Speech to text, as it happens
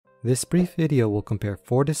This brief video will compare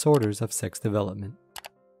 4 disorders of sex development.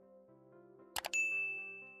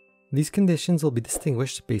 These conditions will be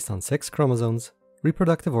distinguished based on sex chromosomes,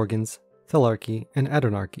 reproductive organs, thelarche, and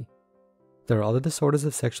adrenarche. There are other disorders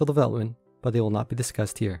of sexual development, but they will not be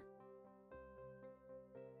discussed here.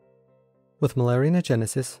 With Mullerian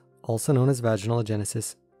agenesis, also known as vaginal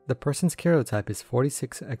agenesis, the person's karyotype is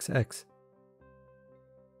 46XX.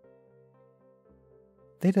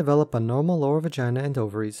 They develop a normal lower vagina and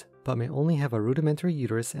ovaries, but may only have a rudimentary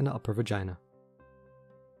uterus and upper vagina.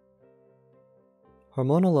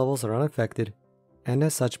 Hormonal levels are unaffected, and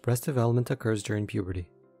as such breast development occurs during puberty,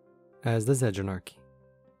 as does adrenarche.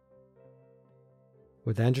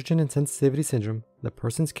 With androgen insensitivity syndrome, the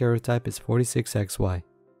person's karyotype is 46XY.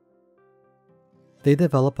 They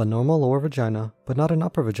develop a normal lower vagina, but not an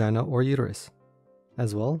upper vagina or uterus.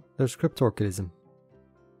 As well, there's cryptorchidism.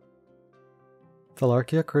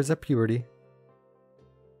 Thelarche occurs at puberty,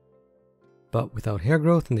 but without hair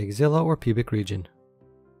growth in the axilla or pubic region.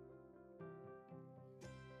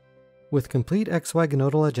 With complete XY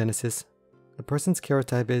gonadal agenesis, the person's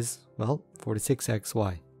karyotype is, well,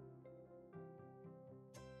 46XY.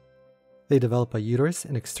 They develop a uterus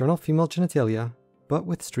and external female genitalia, but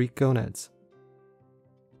with streaked gonads.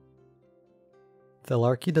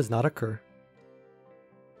 Thelarche does not occur,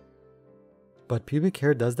 but pubic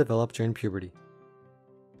hair does develop during puberty.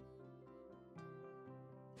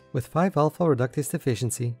 With 5-alpha reductase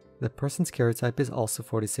deficiency, the person's karyotype is also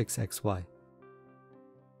 46XY.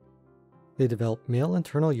 They develop male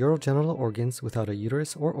internal urogenital organs without a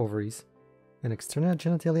uterus or ovaries, and external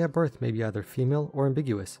genitalia at birth may be either female or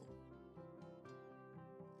ambiguous.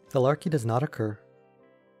 Thelarche does not occur,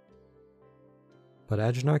 but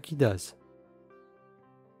adrenarche does.